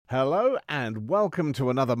Hello and welcome to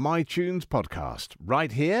another MiTunes podcast,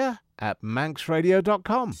 right here at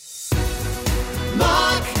manxradio.com.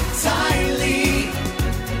 Marc Tyley,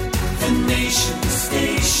 the nation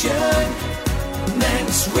station,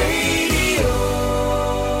 Manx Radio.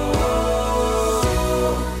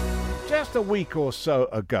 Just a week or so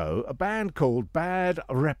ago, a band called Bad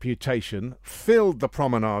Reputation filled the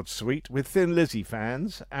Promenade Suite with Thin Lizzy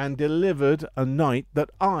fans and delivered a night that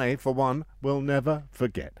I, for one, will never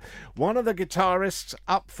forget. One of the guitarists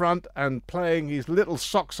up front and playing his little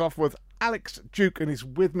socks off was Alex Duke, and he's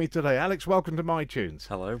with me today. Alex, welcome to MiTunes.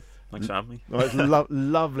 Hello. Thanks for having me. Well, it's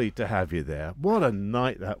lovely to have you there. What a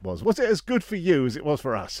night that was. Was it as good for you as it was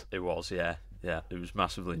for us? It was, yeah. Yeah, it was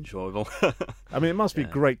massively enjoyable. I mean, it must be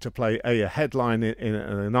great to play a headline in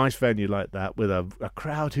a nice venue like that with a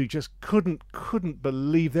crowd who just couldn't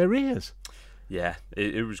believe their ears. Yeah,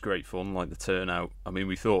 it was great fun, like the turnout. I mean,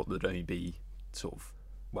 we thought there'd only be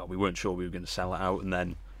we weren't sure we were going to sell it out, and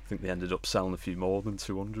then I think they ended up selling a few more than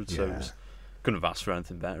 200, so couldn't have asked for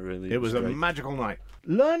anything better, really. It was a magical night.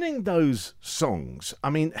 Learning those songs,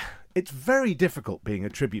 I mean, it's very difficult being a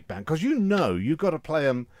tribute band, because you've got to play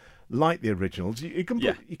them like the originals. You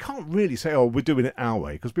can't really say, oh, we're doing it our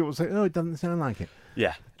way, because people say, oh, it doesn't sound like it.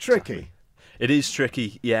 Yeah. Tricky. Exactly. It is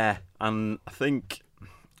tricky, yeah. And I think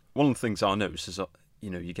one of the things I noticed is,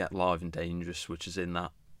 you get Live and Dangerous, which is in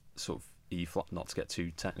that sort of E-flat, not to get too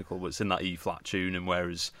technical, but it's in that E-flat tune, and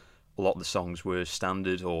whereas a lot of the songs were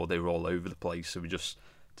standard or they were all over the place, so we just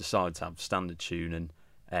decided to have standard tune,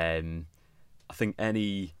 and I think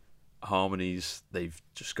any harmonies, they've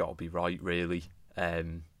just got to be right, really.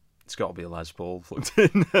 It's got to be a Les Paul plugged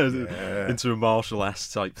in into a Marshall S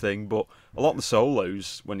type thing. But a lot of the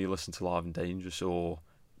solos, when you listen to Live and Dangerous or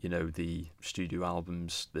the studio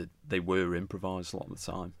albums, that they were improvised a lot of the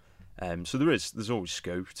time. So there's always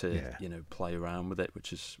scope to play around with it,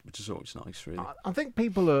 which is always nice, really. I think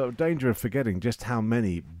people are in danger of forgetting just how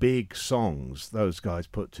many big songs those guys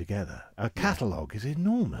put together. A catalogue is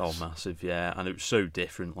enormous. Oh, massive, yeah, and it was so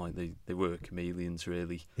different. Like they were chameleons,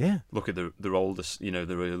 really. Yeah. Look at their oldest,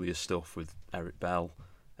 their earliest stuff with Eric Bell,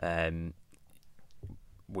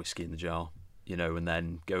 Whiskey in the Jar, and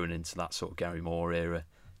then going into that sort of Gary Moore era,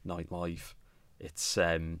 Nightlife. It's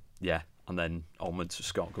and then onwards to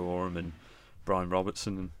Scott Gorham and Brian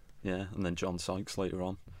Robertson, and then John Sykes later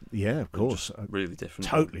on. Yeah, of course. Really different.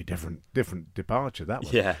 Totally different departure, that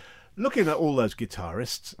was. Yeah. Looking at all those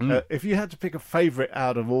guitarists, if you had to pick a favourite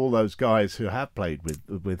out of all those guys who have played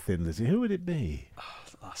with Thin Lizzy, who would it be?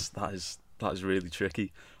 That is really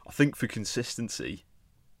tricky. I think for consistency,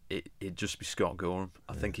 it'd just be Scott Gorham.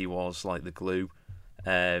 I think he was like the glue,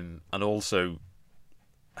 and also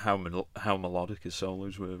how melodic his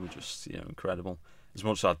solos were just incredible. As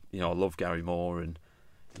much as I love Gary Moore and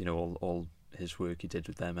all his work he did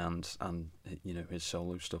with them and his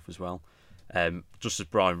solo stuff as well. Just as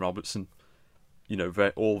Brian Robertson,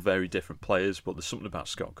 all very different players, but there's something about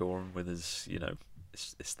Scott Gorham with his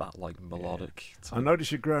it's that like melodic. I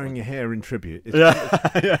notice you're growing your hair in tribute.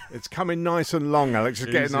 It's coming nice and long, Alex. It's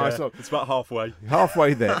getting nice long. It's about halfway.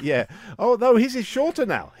 Halfway there, yeah. Although his is shorter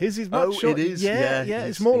now. His is much shorter. It is. Yeah.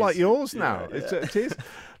 It's more like yours now. Yeah. It is.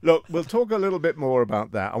 Look, we'll talk a little bit more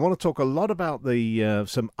about that. I want to talk a lot about the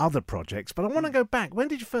some other projects, but I want to go back. When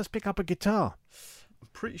did you first pick up a guitar? I'm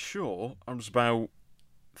pretty sure I was about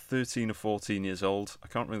 13 or 14 years old. I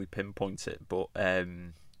can't really pinpoint it, but I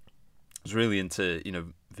was really into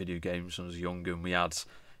video games when I was younger, and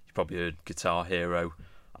you probably heard Guitar Hero,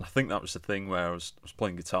 and I think that was the thing where I was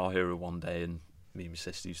playing Guitar Hero one day, and me and my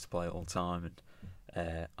sister used to play it all the time,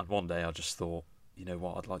 and one day I just thought,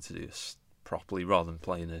 what, I'd like to do this properly rather than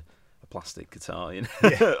playing a plastic guitar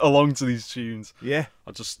along to these tunes. I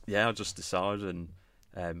just decided,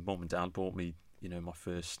 and Mum and Dad bought me my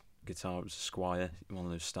first guitar. It was a Squire, one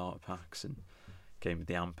of those starter packs, and came with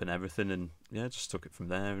the amp and everything, and just took it from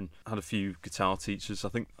there. And had a few guitar teachers. I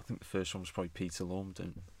think the first one was probably Peter Lund,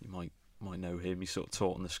 you might know him. He sort of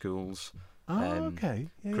taught in the schools. Okay.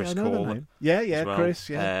 Chris I know Cole. The name. Yeah, well.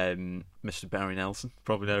 Chris. Yeah. Mr. Barry Nelson,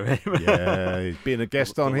 probably know him. Yeah, he's been a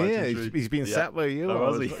guest on here. He's been sat where you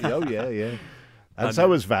are. Oh yeah. And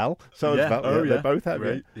so has Val. Val. Oh, They both have.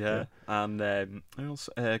 Great. Yeah. And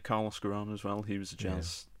also Carlos Garano as well. He was a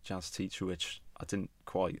jazz teacher, which I didn't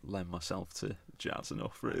quite lend myself to jazz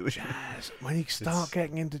enough, really. Jazz. When you start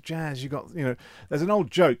getting into jazz, you got there's an old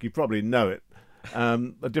joke, you probably know it.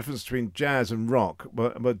 The difference between jazz and rock,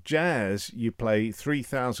 but jazz, you play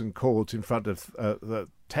 3,000 chords in front of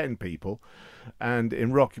 10 people, and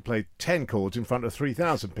in rock you play 10 chords in front of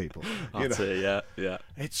 3,000 people. That's it, yeah.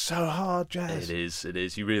 It's so hard, Jazz. It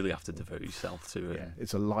is. You really have to devote yourself to it. Yeah,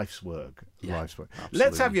 it's a life's work. Absolutely.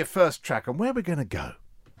 Let's have your first track, and where are we going to go?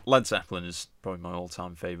 Led Zeppelin is probably my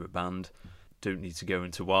all-time favourite band. Don't need to go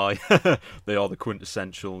into why. They are the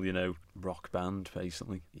quintessential, rock band,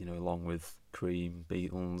 basically. Along with Cream,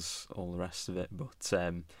 Beatles, all the rest of it. But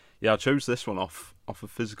I chose this one off of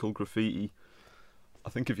Physical Graffiti. I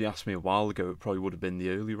think if you asked me a while ago, it probably would have been the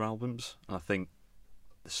earlier albums. And I think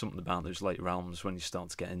there's something about those later albums when you start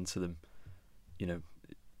to get into them.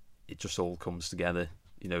 It just all comes together.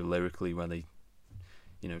 Lyrically, when they,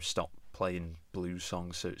 stop playing blues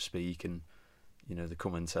songs, so to speak, and they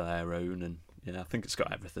come into their own, and I think it's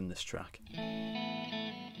got everything, this track.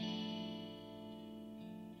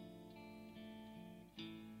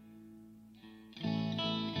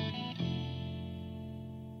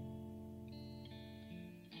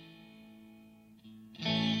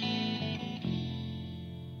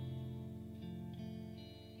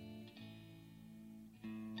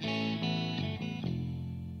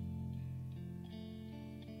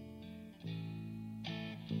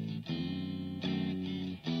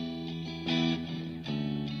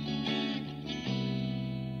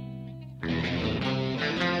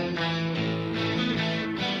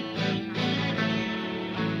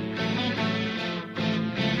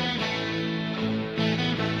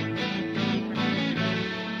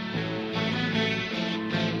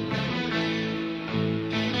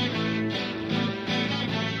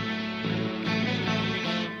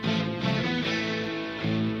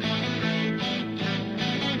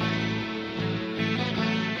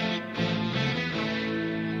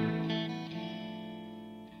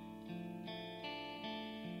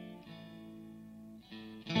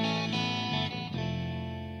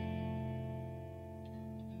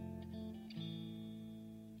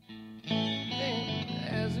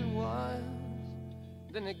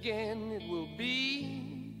 Then again it will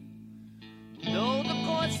be. Though the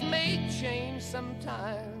course may change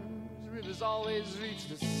sometimes, rivers always reach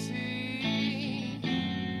the sea.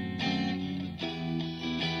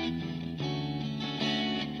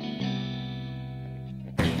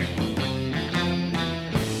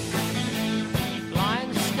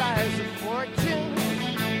 Blind skies of fortune,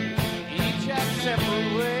 each have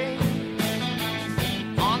separate ways.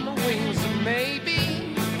 On the wings of maybe,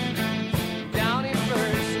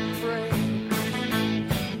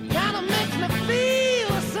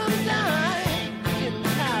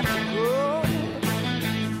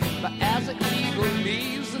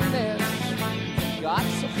 got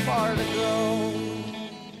so far to go.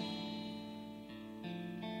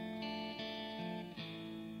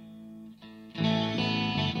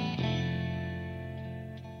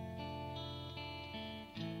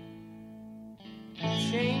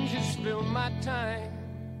 Changes fill my time,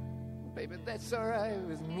 baby, that's alright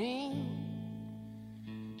with me.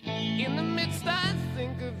 In the midst I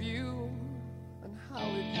think of you and how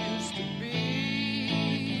it used to be.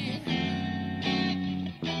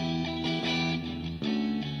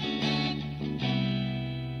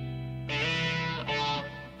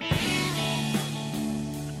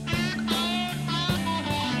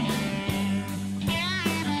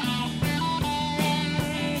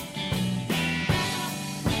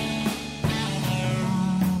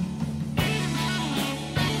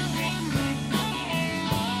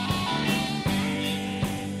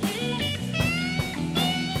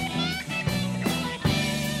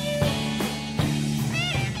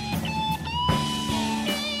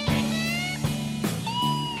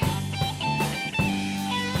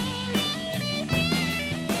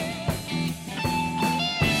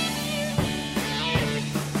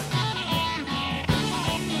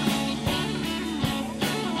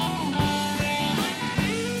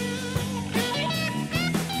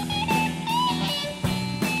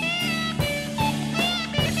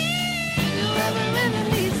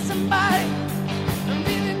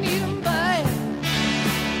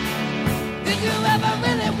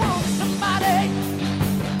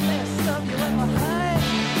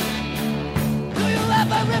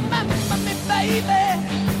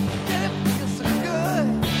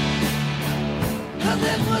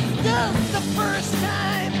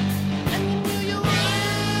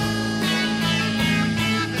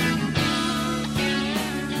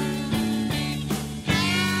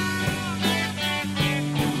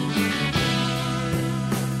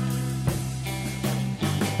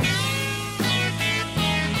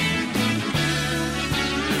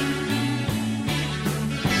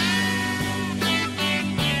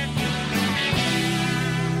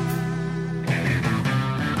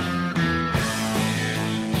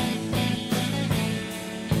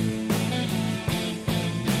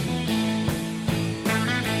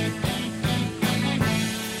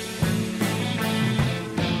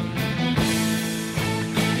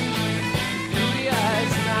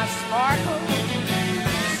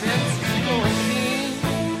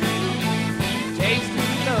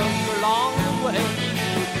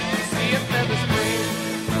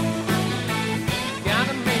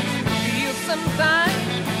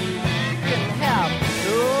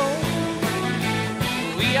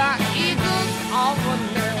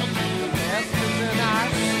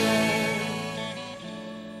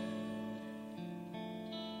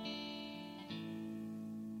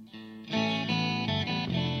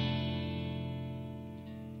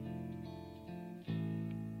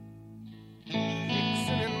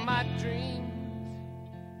 dreams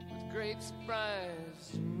with great surprise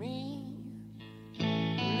to me.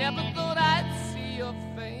 Never thought I'd see your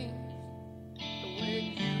face the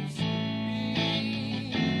way it used to be.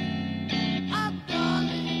 Oh,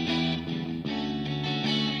 darling.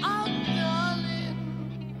 Oh, darling.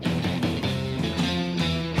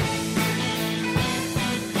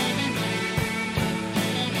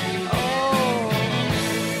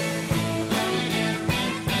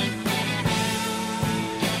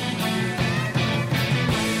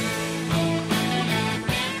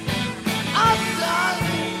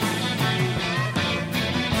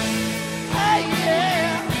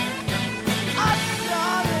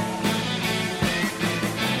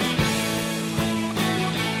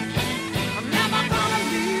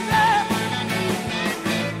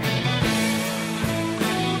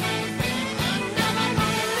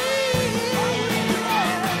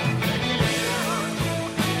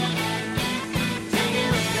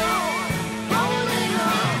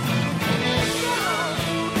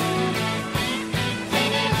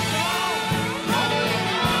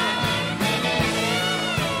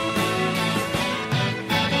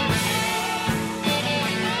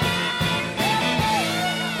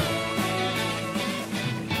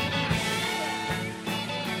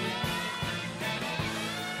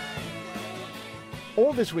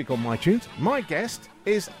 All this week on MiTunes, my guest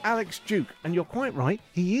is Alex Duke, and you're quite right,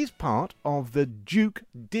 he is part of the Duke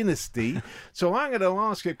dynasty. So I'm going to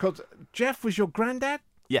ask you, because Jeff was your granddad?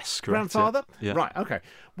 Yes, correct. Grandfather? Yeah. Right, okay.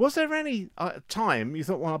 Was there any time you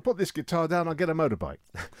thought, well, I'll put this guitar down, I'll get a motorbike?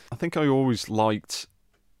 I think I always liked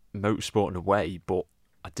motorsport in a way, but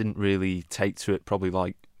I didn't really take to it probably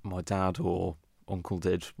like my dad or uncle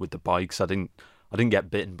did with the bikes. I didn't get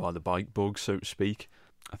bitten by the bike bug, so to speak.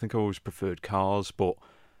 I think I always preferred cars, but,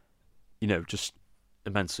 you know, just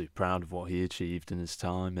immensely proud of what he achieved in his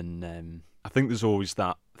time. And I think there's always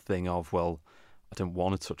that thing of, well, I don't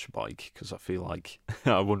want to touch a bike because I feel like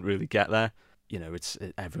I wouldn't really get there. You know,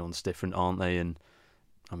 everyone's different, aren't they? And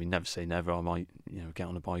I mean, never say never. I might, you know, get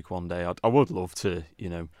on a bike one day. I would love to, you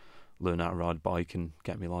know, learn how to ride a bike and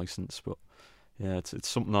get my license. But yeah, it's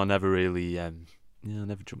something I never really, I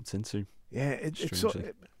never jumped into. Yeah,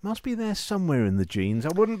 it must be there somewhere in the genes.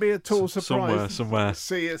 I wouldn't be at all surprised somewhere. to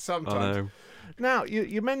see it sometimes. I know. Now,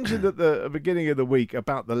 you mentioned at the beginning of the week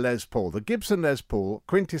about the Les Paul, the Gibson Les Paul,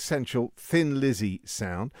 quintessential Thin Lizzy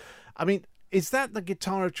sound. I mean, is that the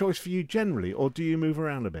guitar of choice for you generally, or do you move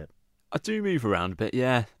around a bit? I do move around a bit,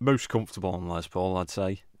 yeah. Most comfortable on Les Paul, I'd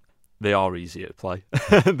say. They are easier to play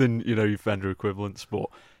than, you know, your Fender equivalents. But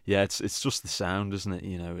yeah, it's just the sound, isn't it?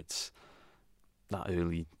 You know, it's that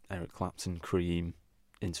early Eric Clapton Cream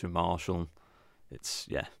into a Marshall. It's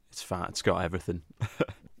fat. It's got everything.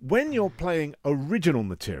 When you're playing original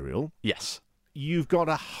material, Yes. you've got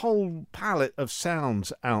a whole palette of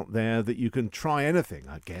sounds out there that you can try anything,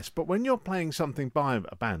 I guess. But when you're playing something by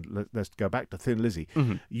a band, let's go back to Thin Lizzy,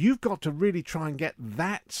 you've got to really try and get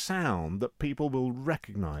that sound that people will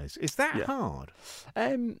recognise. Is that hard?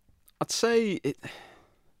 I'd say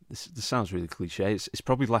this sounds really cliche. It's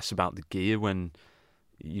probably less about the gear when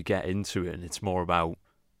you get into it, and it's more about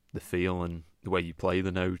the feel and the way you play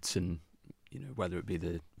the notes, and you know, whether it be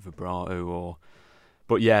the vibrato or.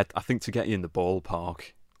 But yeah, I think to get you in the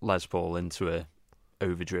ballpark, Les Paul into a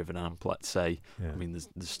overdriven amp, let's say. Yeah. I mean, there's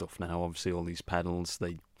stuff now. Obviously, all these pedals.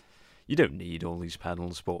 You don't need all these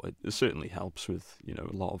pedals, but it certainly helps with, you know,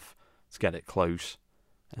 a lot of to get it close.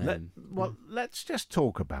 Let's just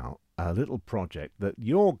talk about a little project that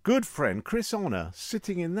your good friend Chris Honor,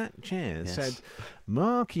 sitting in that chair, said,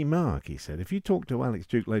 Mark, he said, if you talk to Alex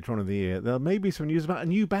Duke later on in the year, there may be some news about a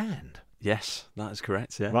new band. Yes, that is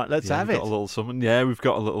correct, yeah. Right, let's have we've it. Got a little something. Yeah, we've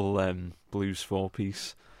got a little blues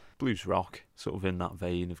 4-piece, blues rock, sort of in that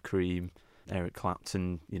vein of Cream. Eric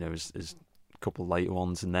Clapton, you know, there's a couple of later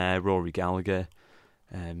ones in there. Rory Gallagher,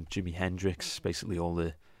 Jimi Hendrix, basically all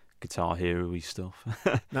the Guitar Hero-y stuff.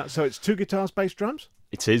 Now, so it's 2 guitars, bass, drums?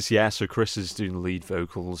 It is, yeah. So Chris is doing the lead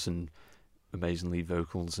vocals, and amazing lead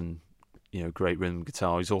vocals, and, you know, great rhythm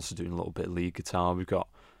guitar. He's also doing a little bit of lead guitar. We've got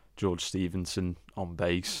George Stevenson on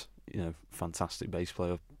bass, you know, fantastic bass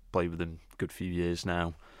player. Played with him a good few years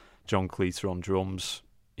now. John Cleater on drums,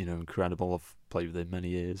 you know, incredible. I've played with him many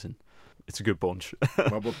years, and it's a good bunch.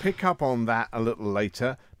 Well, we'll pick up on that a little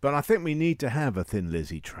later, but I think we need to have a Thin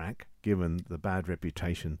Lizzy track, given the bad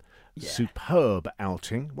reputation. Yeah. Superb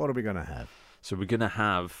outing. What are we going to have? So we're going to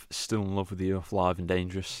have Still in Love with You off Live and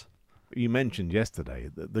Dangerous. You mentioned yesterday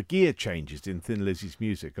that the gear changes in Thin Lizzy's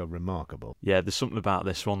music are remarkable. Yeah, there's something about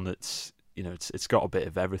this one that's, you know, it's got a bit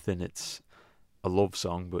of everything. It's a love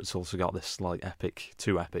song, but it's also got this like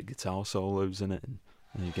two epic guitar solos in it. And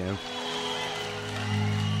there you go.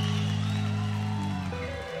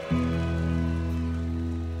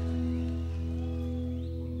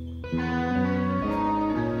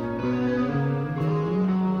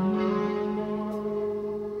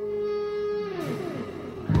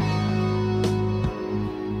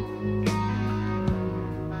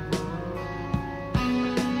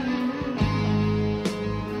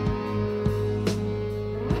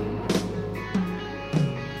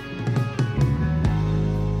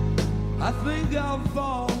 think I'll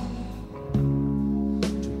fall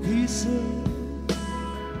to pieces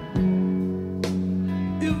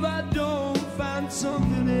if I don't find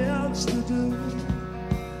something else to do.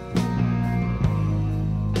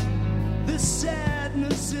 This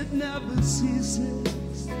sadness, it never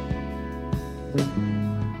ceases.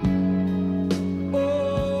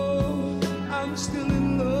 Oh, I'm still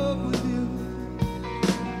in love with you.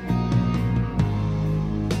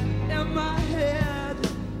 And my head,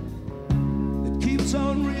 it keeps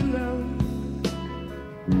on reloading.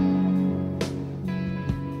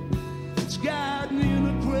 It's got me in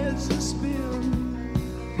a crazy spin.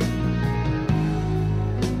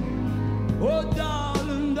 Oh,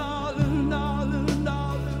 darling, darling, darling,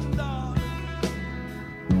 darling, darling,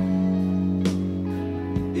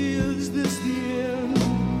 is this the end?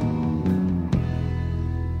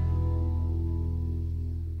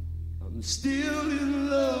 I'm still in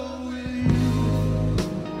love with you.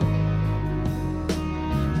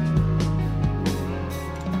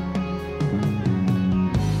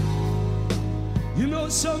 You know,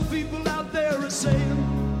 some people out there are saying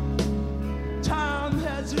time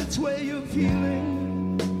has its way of healing.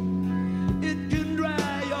 It can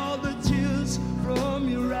dry all the tears from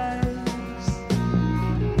your eyes.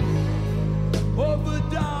 Oh, but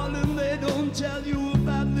darling, they don't tell you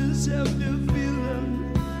about this empty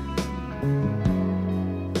feeling.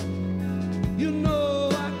 You know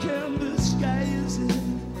I can't disguise it.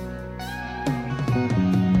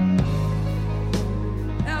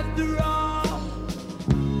 After all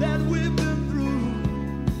that we've been through,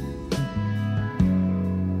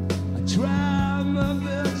 I try my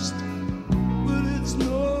best, but it's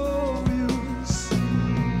no use.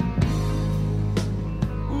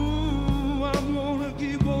 Ooh, I'm gonna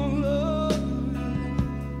keep on loving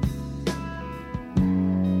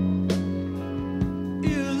you.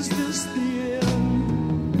 Is this the end?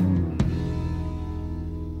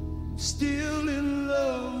 I'm still in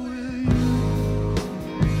love with you.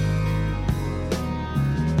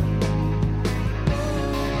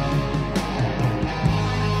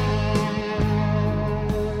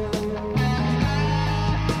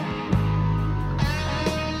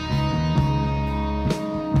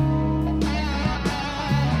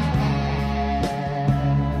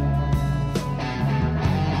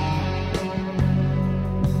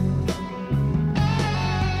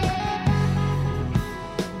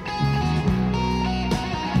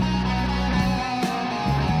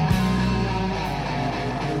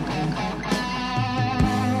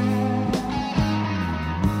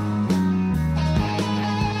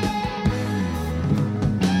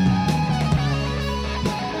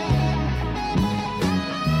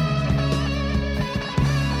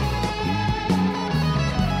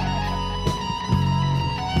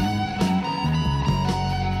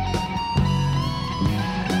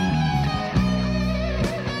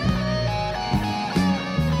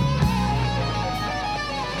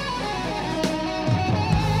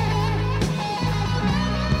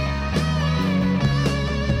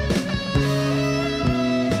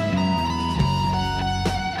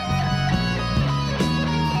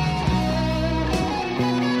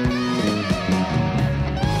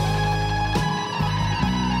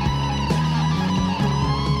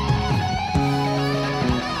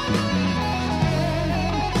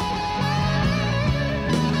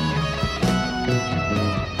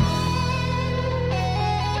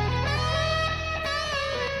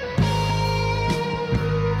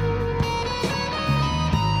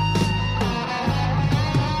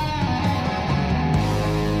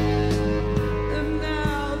 And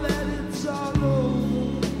now that it's all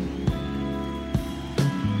over,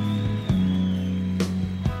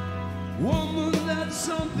 woman, that's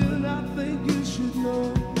something I think you should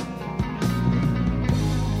know.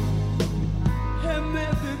 And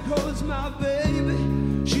maybe because my baby,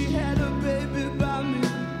 she had a baby by me,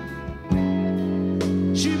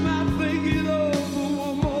 she might think it over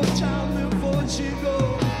one more time before she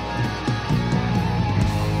goes.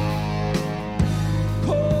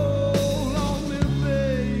 Call on me,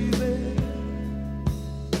 baby,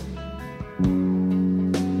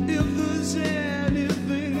 if there's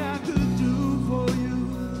anything I could do for you.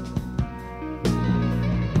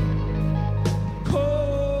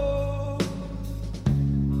 Call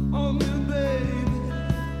on me, baby,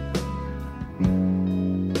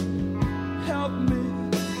 help me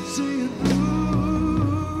see it through.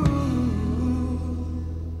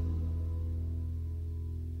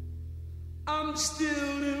 I'm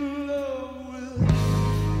still in love with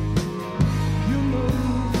you, know.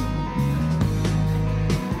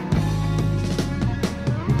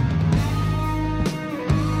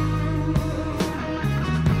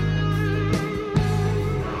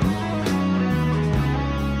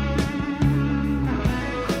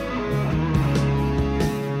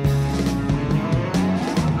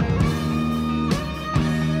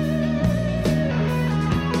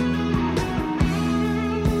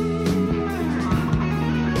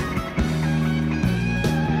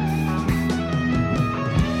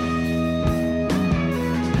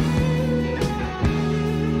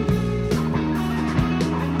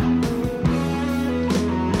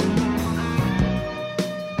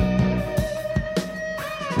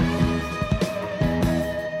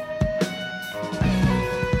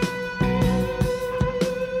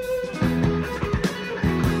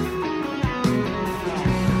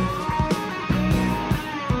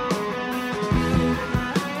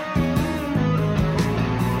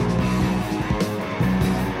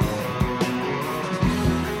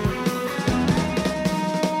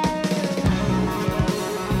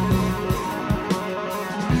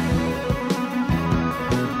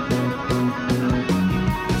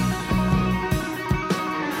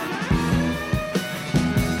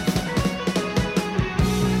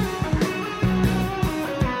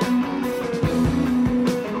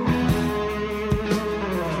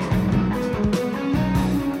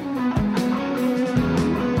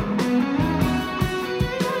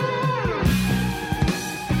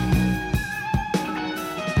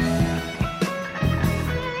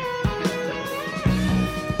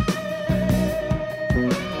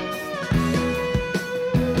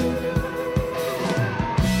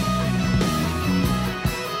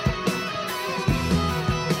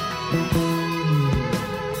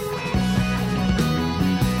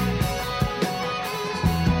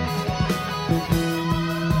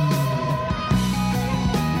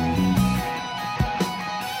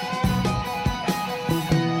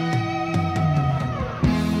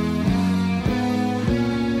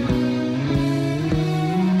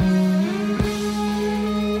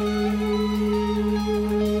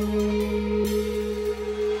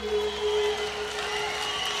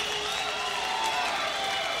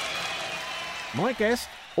 guest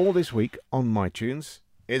all this week on MiTunes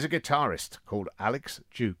is a guitarist called Alex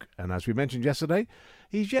Duke. And as we mentioned yesterday,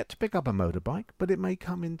 he's yet to pick up a motorbike, but it may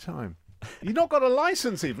come in time. You've not got a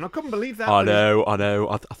license even. I couldn't believe that. I know.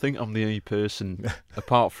 I think I'm the only person,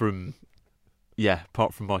 apart from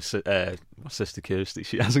my sister Kirsty.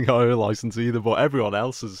 She hasn't got her license either, but everyone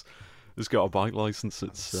else has got a bike license.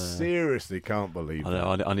 It's seriously can't believe that.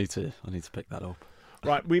 I know. I need to pick that up.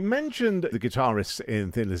 Right, we mentioned the guitarists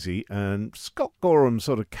in Thin Lizzy, and Scott Gorham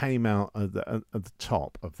sort of came out at the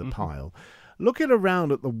top of the pile. Looking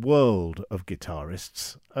around at the world of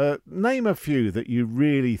guitarists, name a few that you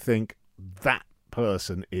really think that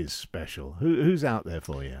person is special. Who's out there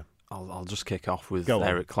for you? I'll just kick off with Go on.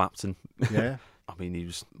 Eric Clapton. Yeah. I mean, he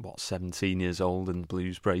was 17 years old in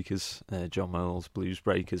Blues Breakers, John Mayall's Blues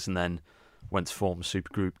Breakers, and then went to form a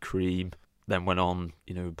supergroup, Cream. Then went on,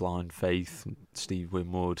 Blind Faith, Steve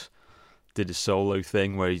Winwood, did a solo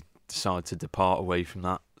thing where he decided to depart away from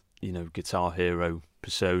that, guitar hero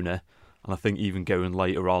persona. And I think even going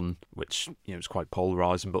later on, which, was quite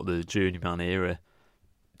polarising, but the Journeyman era,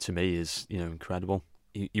 to me, is, incredible.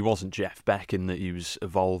 He wasn't Jeff Beck in that he was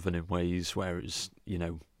evolving in ways where it was,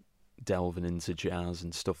 delving into jazz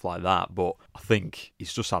and stuff like that. But I think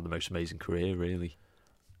he's just had the most amazing career, really.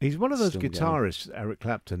 He's one of those Still guitarists, Eric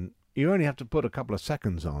Clapton. You only have to put a couple of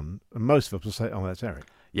seconds on, and most of us will say, "Oh, that's Eric."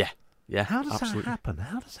 Yeah. How does absolutely. that happen?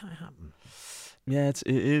 How does that happen? Yeah, it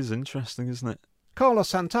is interesting, isn't it? Carlos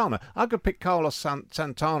Santana. I could pick Carlos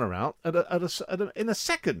Santana out in a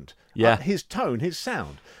second. Yeah. His tone, his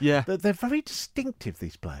sound. Yeah. They're very distinctive,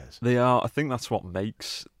 these players. They are. I think that's what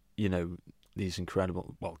makes, these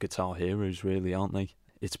incredible, guitar heroes, really, aren't they?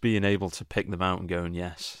 It's being able to pick them out and going,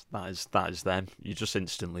 yes, that is them. You just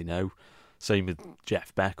instantly know. Same with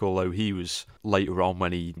Jeff Beck, although he was later on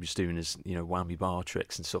when he was doing his, whammy bar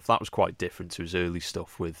tricks and stuff. That was quite different to his early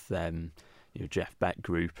stuff with, Jeff Beck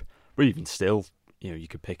group. But even still, you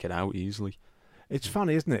could pick it out easily. It's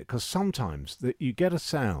funny, isn't it? Because sometimes that you get a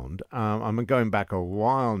sound. I'm going back a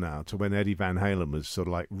while now to when Eddie Van Halen was sort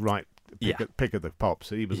of like pick of the pops.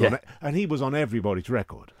 He was on it, and he was on everybody's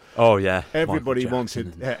record. Oh yeah, Everybody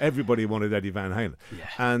wanted Eddie Van Halen,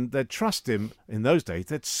 and they'd trust him in those days.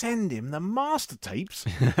 They'd send him the master tapes.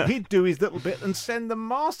 He'd do his little bit and send the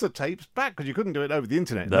master tapes back because you couldn't do it over the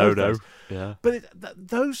internet. No, yeah. But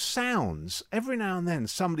those sounds, every now and then,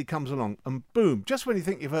 somebody comes along and boom! Just when you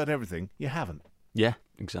think you've heard everything, you haven't. Yeah,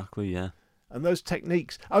 exactly. Yeah. And those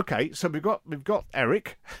techniques. Okay, so we've got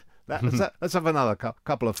Eric. Let's have another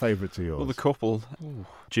couple of favourites of yours. Well, the couple,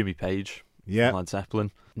 Jimmy Page, Led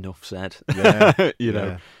Zeppelin. Enough said.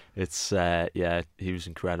 Yeah, it's he was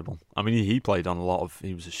incredible. I mean, he played on a lot of.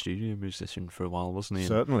 He was a studio musician for a while, wasn't he?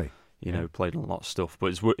 Certainly. And, played on a lot of stuff. But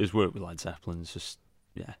his work with Led Zeppelin is just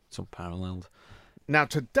it's unparalleled. Now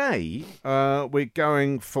today we're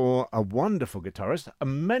going for a wonderful guitarist,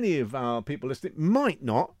 and many of our people listening might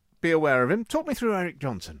not be aware of him. Talk me through Eric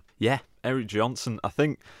Johnson. Yeah, Eric Johnson. I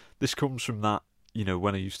think this comes from that.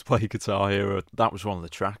 When I used to play Guitar Hero, that was one of the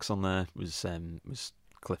tracks on there. Was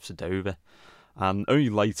Cliffs of Dover, and only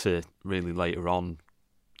really later on,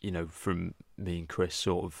 from me and Chris,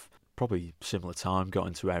 sort of probably similar time, got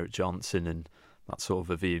into Eric Johnson and that sort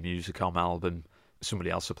of a Via Musicom album.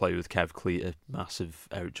 Somebody else I play with, Kev Cleater, massive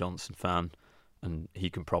Eric Johnson fan, and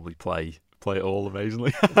he can probably play it all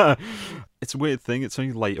amazingly. It's a weird thing. It's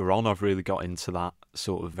only later on I've really got into that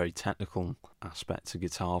sort of very technical aspect to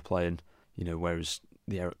guitar playing. Whereas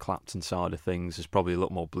the Eric Clapton side of things is probably a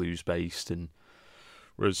lot more blues based, and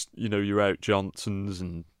whereas your Eric Johnsons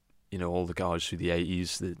and all the guys through the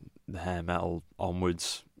 80s, the hair metal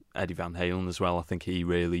onwards, Eddie Van Halen as well. I think he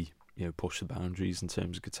really pushed the boundaries in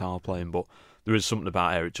terms of guitar playing. But there is something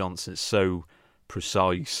about Eric Johnson. It's so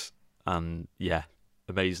precise and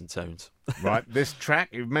amazing tones. Right, this track,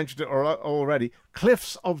 you've mentioned it already,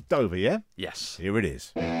 Cliffs of Dover, yeah? Yes. Here it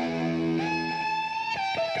is.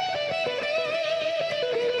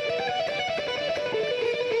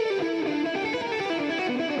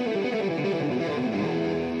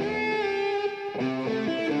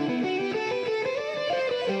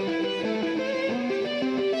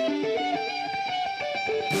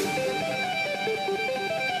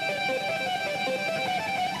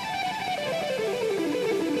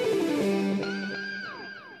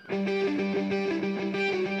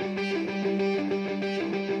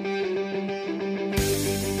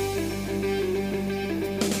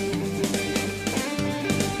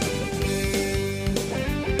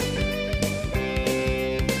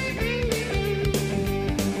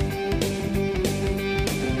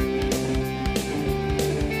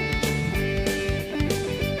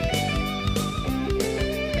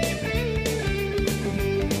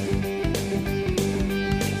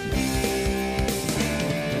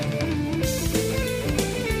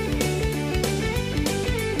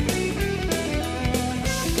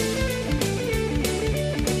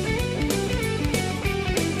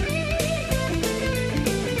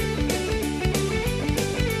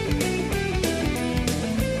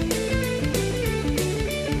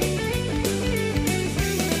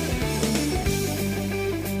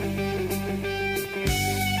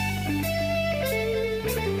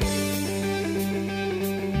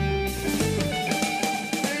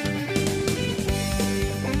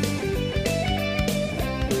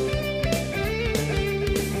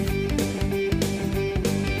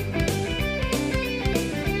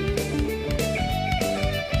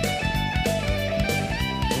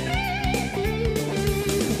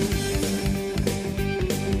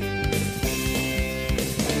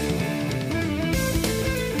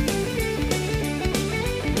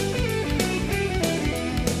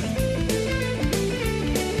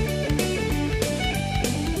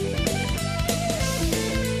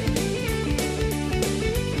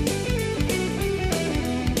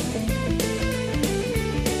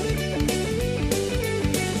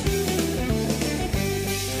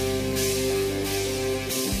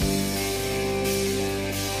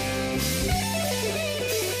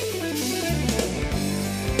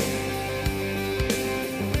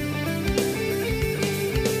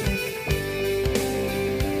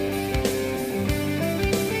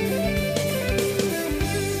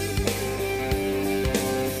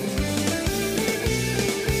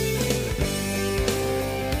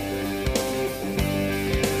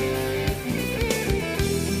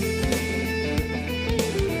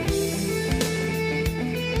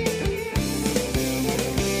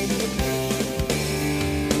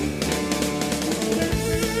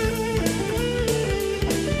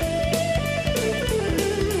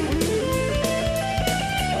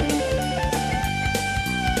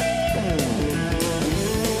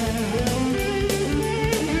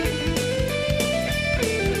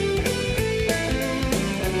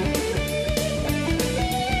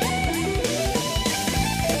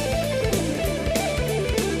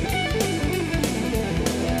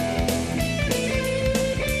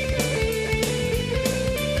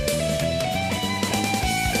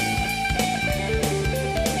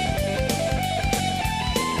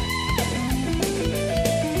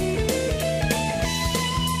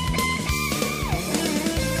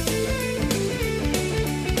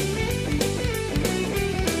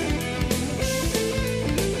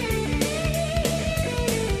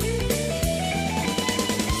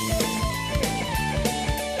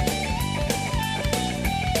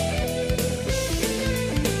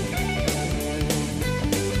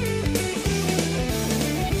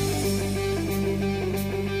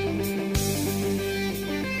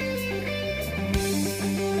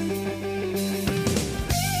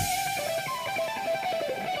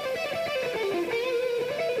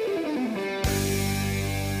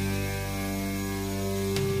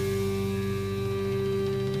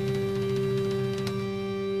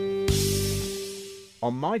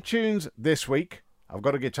 On MiTunes this week, I've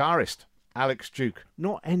got a guitarist, Alex Duke.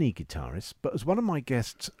 Not any guitarist, but as one of my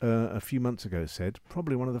guests a few months ago said,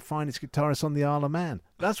 probably one of the finest guitarists on the Isle of Man.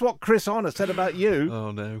 That's what Chris Honor said about you.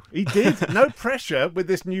 Oh, no. He did. No pressure with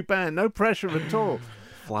this new band. No pressure at all.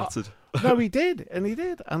 Flattered. No, he did.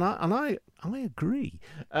 And I agree.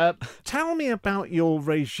 Tell me about your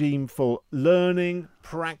regime for learning,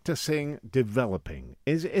 practicing, developing.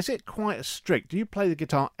 Is it quite strict? Do you play the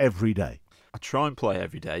guitar every day? I try and play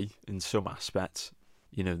every day in some aspects.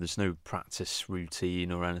 You know, there's no practice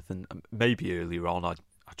routine or anything. Maybe earlier on I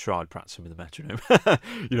tried practicing with the metronome,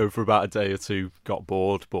 you know, for about a day or two, got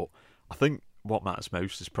bored. But I think what matters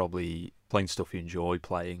most is probably playing stuff you enjoy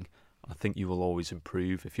playing. I think you will always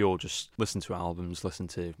improve if you're just listen to albums, listen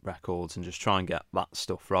to records, and just try and get that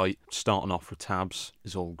stuff right. Starting off with tabs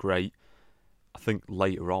is all great. I think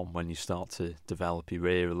later on, when you start to develop your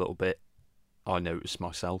ear a little bit, I noticed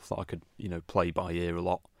myself that I could, you know, play by ear a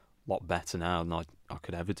lot better now than I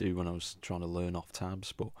could ever do when I was trying to learn off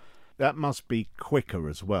tabs. But that must be quicker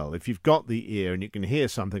as well. If you've got the ear and you can hear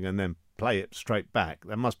something and then play it straight back,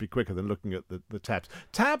 that must be quicker than looking at the tabs.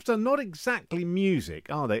 Tabs are not exactly music,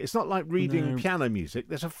 are they? It's not like reading piano music.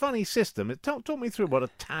 There's a funny system. Talk me through what a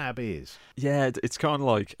tab is. Yeah, it's kind of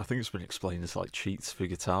like, I think it's been explained as like cheats for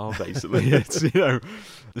guitar, basically. It's, you know,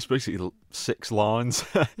 there's basically 6 lines.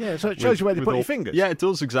 Yeah, so it shows you where to put your fingers. Yeah, it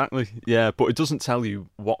does, exactly. Yeah, but it doesn't tell you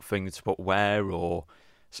what finger to put where, or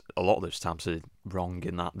a lot of those tabs are wrong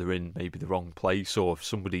in that they're in maybe the wrong place, or if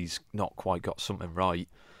somebody's not quite got something right,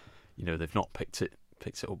 you know, they've not picked it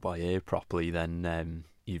up by ear properly, then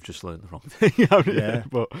you've just learned the wrong thing. Yeah.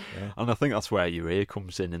 And I think that's where your ear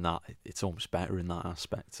comes in that it's almost better in that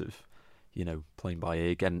aspect of, you know, playing by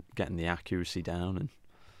ear, getting the accuracy down and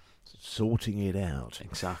sorting it out.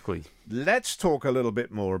 Exactly. Let's talk a little bit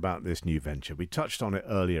more about this new venture. We touched on it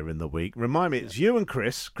earlier in the week. Remind me, it's you and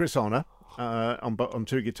Chris Honor, on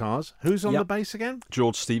 2 guitars. Who's on the bass again?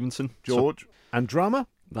 George Stevenson. And drummer?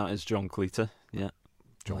 That is John Cleater, yeah.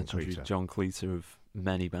 John Cleater of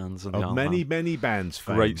many bands. Many bands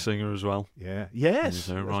fame. Great singer as well. Yeah. Yes.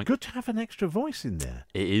 Right. It's good to have an extra voice in there.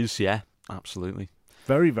 It is, yeah. Absolutely.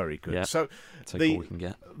 Very, very good. Yeah. So Take all we can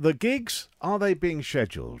get. The gigs, are they being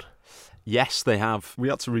scheduled? Yes, they have. We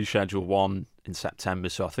had to reschedule one in September,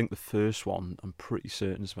 so I think the first one, I'm pretty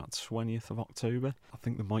certain, is about 20th of October. I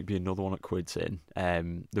think there might be another one at Quids in.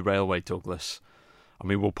 The Railway Douglas. I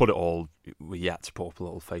mean, we'll put it all, we're yet to put up a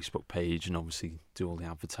little Facebook page and obviously do all the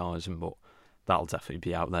advertising, but that'll definitely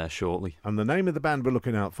be out there shortly. And the name of the band we're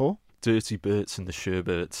looking out for? Dirty Berts and the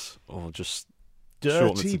Sherbirds, or just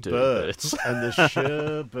Dirty Berts and the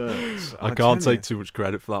Sherbirds. I can't take too much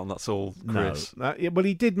credit for that one, that's all Chris. No, well,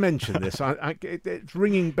 he did mention this. It's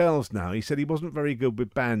ringing bells now. He said he wasn't very good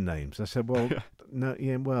with band names. I said, well, no,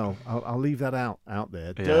 yeah, well, I'll leave that out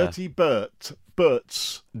there. Yeah. Dirty Berts,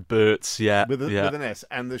 yeah. With an S,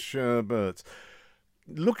 and the Sherbirds.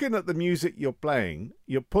 Looking at the music you're playing,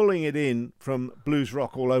 you're pulling it in from blues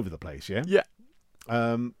rock all over the place, yeah?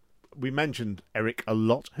 Yeah. We mentioned Eric a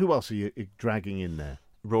lot. Who else are you dragging in there?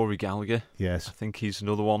 Rory Gallagher. Yes. I think he's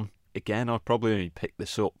another one. Again, I've probably only picked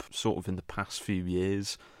this up sort of in the past few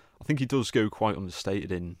years. I think he does go quite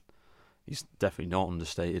understated in... He's definitely not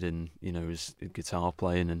understated in, you know, his guitar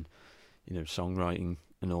playing and, you know, songwriting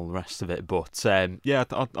and all the rest of it. But, yeah,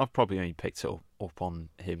 I've probably only picked it up on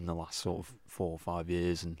him in the last sort of 4 or 5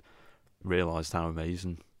 years and realised how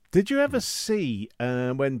amazing. Did you ever see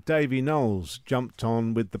when Davey Knowles jumped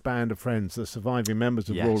on with the band of friends, the surviving members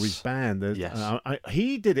of Rory's band? Yes.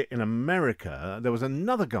 He did it in America. There was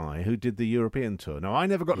another guy who did the European tour. Now, I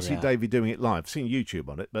never got to see Davey doing it live. I've seen YouTube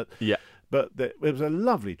on it, but it was a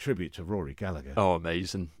lovely tribute to Rory Gallagher. Oh,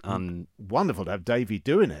 amazing. And wonderful to have Davey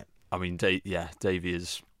doing it. I mean, Davey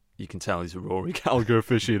is... You can tell he's a Rory Gallagher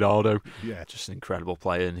aficionado. Yeah. Just an incredible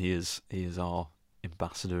player, and he is our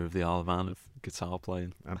ambassador of the Isle of Man of guitar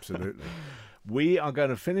playing. Absolutely. We are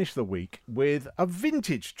going to finish the week with a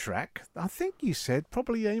vintage track. I think you said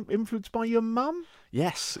probably influenced by your mum?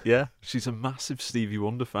 Yes, yeah. She's a massive Stevie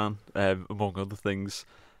Wonder fan, among other things.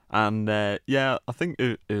 And, I think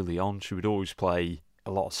early on she would always play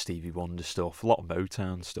a lot of Stevie Wonder stuff, a lot of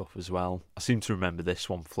Motown stuff as well. I seem to remember this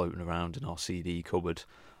one floating around in our CD cupboard.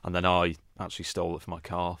 And then I actually stole it for my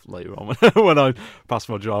car later on when I passed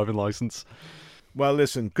my driving licence. Well,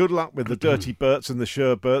 listen, good luck with the Dirty Berts and the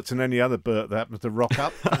Sherbirds and any other Bert that happens to rock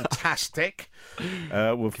up. Fantastic.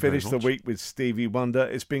 We'll finish the week with Stevie Wonder.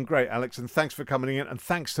 It's been great, Alex, and thanks for coming in. And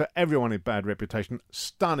thanks to everyone in Bad Reputation.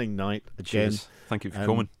 Stunning night again. Cheers. Thank you for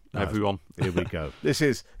coming, everyone. Here we go. This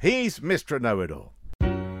is He's Mr. Know-It-All.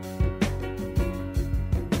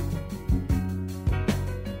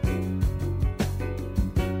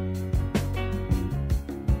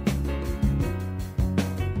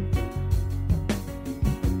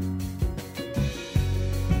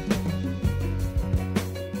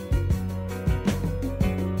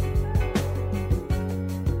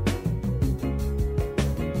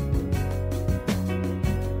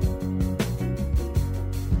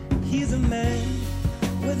 He's a man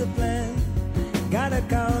with a plan, got a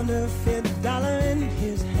counterfeit dollar in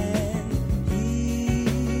his hand.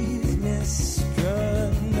 He's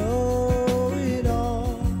Mr.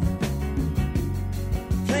 Know-it-all,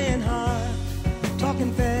 playing hard,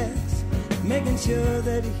 talking fast, making sure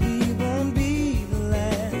that he won't be the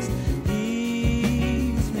last.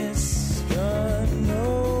 He's Mr.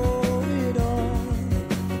 Know-it-all,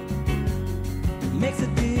 makes a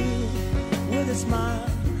deal with a smile,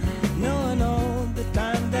 knowing all the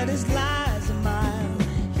time that his lies a mile.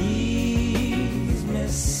 He's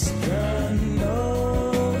Mr.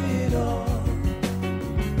 Know-it-all,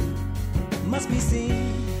 must be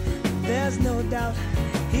seen, there's no doubt.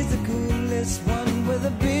 He's the coolest one with the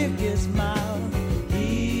biggest mouth.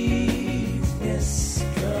 He's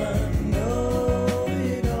Mr.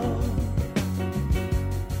 Know-it-all.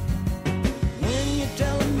 When you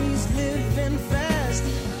tell him he's living fast,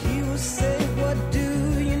 he will say, what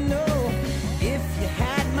do you know? If you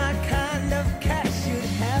had my kind of cash, you'd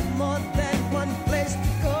have more than one place to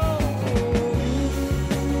go.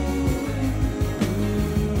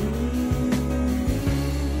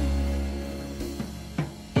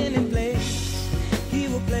 Any place he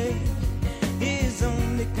will play, his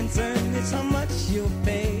only concern is how much you'll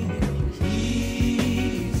pay.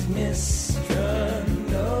 He's Mr.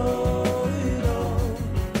 Know-it-all.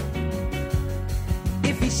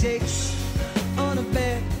 If he shakes on a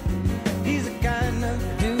bed, he's the kind of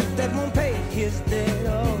dude that won't pay his debt.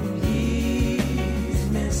 Oh, he's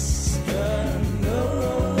Mr.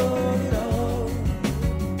 Know-it-all.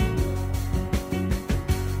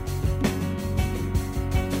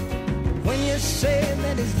 When you say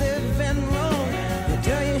that he's living wrong, he'll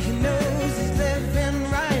tell you he knows he's living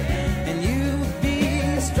right. And you would be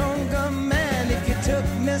a stronger man if you took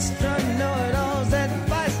Mr. Know-it-all's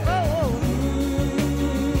advice. Oh,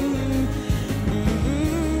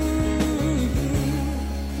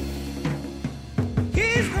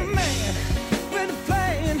 he's the man with the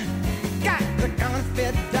plan, got the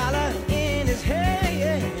counterfeit dollar in his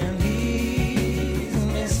hand. He's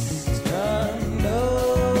Mr.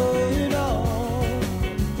 Know-it-all.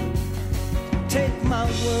 Take my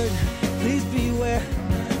word, please beware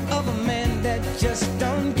of a man that just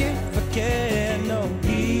don't give a care. No,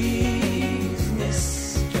 he's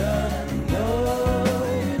Mr.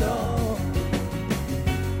 Know-it-all.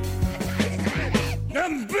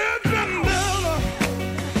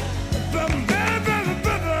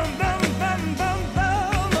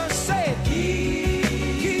 Say it.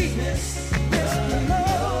 He's Mr.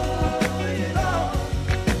 Know-it-all.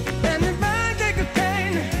 And if I take a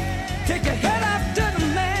pain, take your head off to the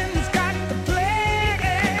man who's got the play.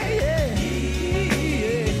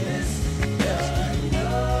 He's Mr.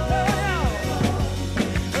 Know-it-all.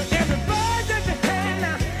 Everybody take your hand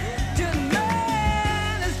now to the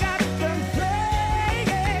man who's got the play.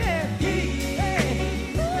 He's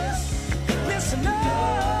Mr.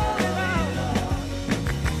 Know-it-all.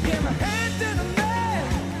 Give my hand to the man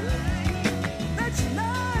that you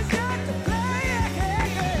know has got the play.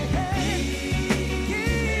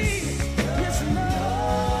 He's Mr.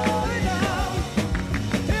 Know-it-all.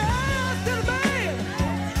 Yeah, to the man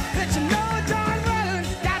that you know darn well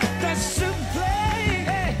has got the super play.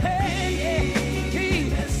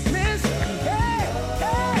 He's Mr.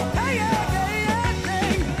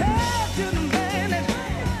 To the man that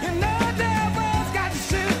you know damn well's got the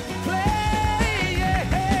super play.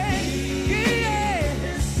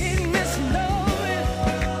 He's Mr.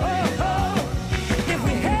 Know-it-all. If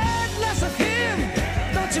we had less of him,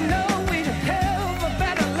 don't you know we'd have a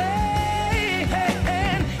better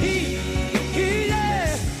land?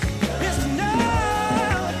 Yeah, Mr.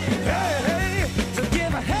 Know-it-all. So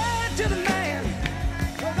give a hand to the man,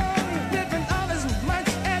 ripping off as much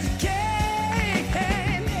as he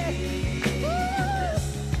can.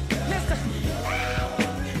 Mr.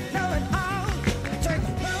 Know-it-all. Take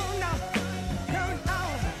the phone now.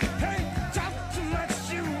 Know-it-all. Hey, talk too much,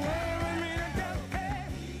 you worry me to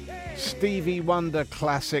death. Stevie Wonder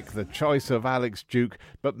classic, the choice of Alex Duke,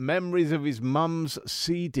 but memories of his mum's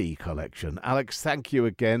CD collection. Alex, thank you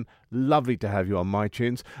again. Lovely to have you on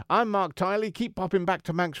MiTunes. I'm Marc Tyley. Keep popping back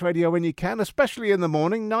to Manx Radio when you can, especially in the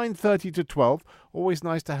morning, 9:30 to 12. Always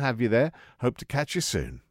nice to have you there. Hope to catch you soon.